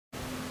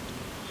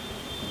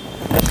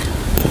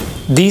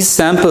These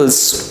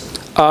samples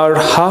are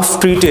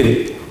half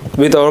treated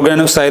with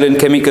organosilane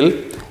chemical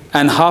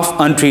and half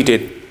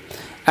untreated.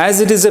 As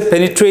it is a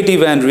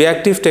penetrative and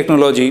reactive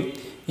technology,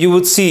 you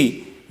would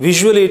see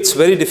visually it's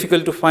very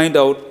difficult to find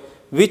out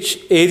which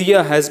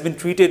area has been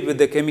treated with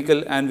the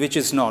chemical and which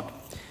is not.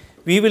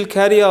 We will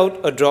carry out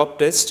a drop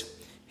test.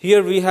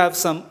 Here we have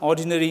some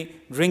ordinary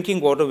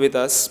drinking water with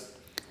us,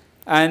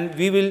 and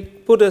we will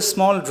put a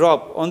small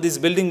drop on these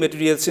building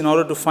materials in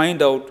order to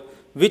find out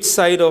which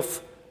side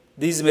of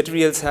these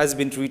materials has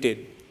been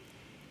treated.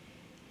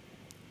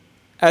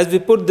 As we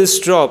put this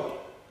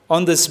drop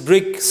on this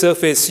brick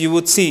surface, you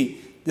would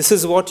see this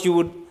is what you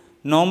would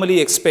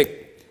normally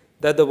expect,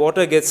 that the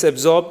water gets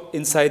absorbed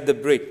inside the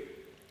brick.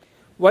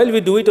 While we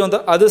do it on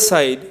the other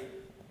side,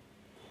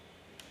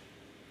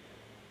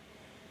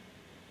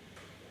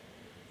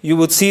 you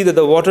would see that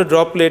the water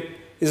droplet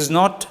is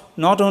not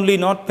only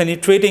not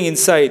penetrating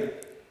inside,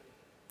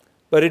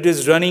 but it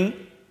is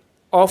running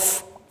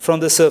off from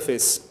the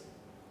surface.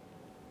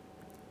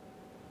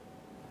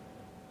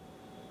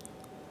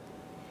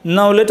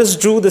 Now let us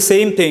do the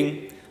same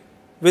thing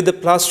with the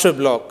plaster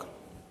block.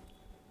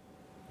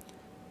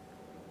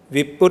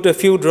 We put a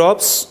few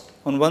drops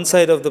on one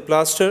side of the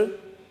plaster.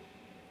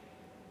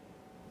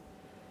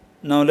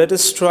 Now let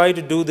us try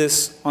to do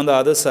this on the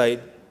other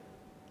side.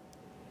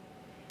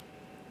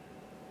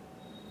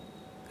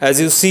 As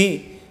you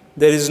see,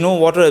 there is no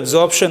water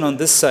absorption on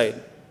this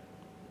side.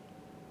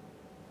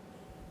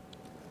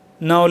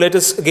 Now let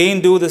us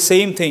again do the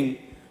same thing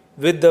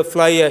with the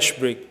fly ash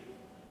brick.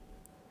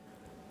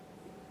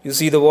 You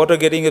see the water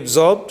getting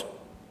absorbed.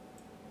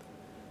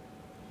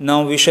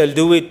 Now we shall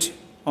do it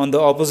on the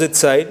opposite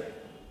side.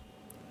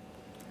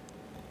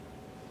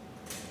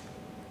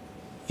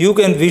 You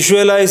can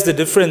visualize the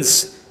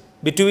difference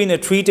between a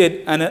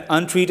treated and an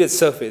untreated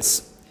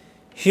surface.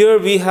 Here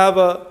we have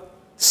a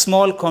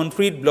small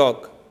concrete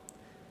block.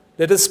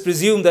 Let us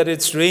presume that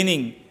it's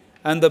raining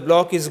and the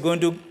block is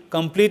going to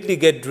completely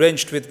get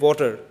drenched with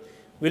water.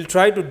 We'll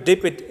try to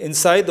dip it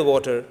inside the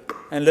water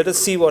and let us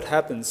see what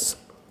happens.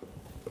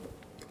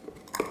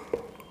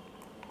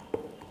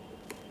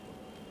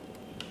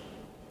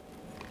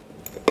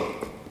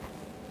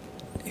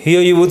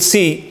 Here you would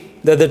see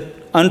that the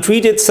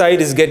untreated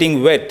side is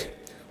getting wet,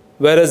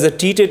 whereas the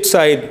treated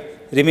side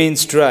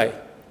remains dry.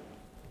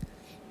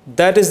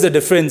 That is the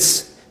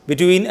difference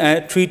between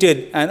a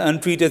treated and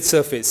untreated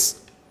surface.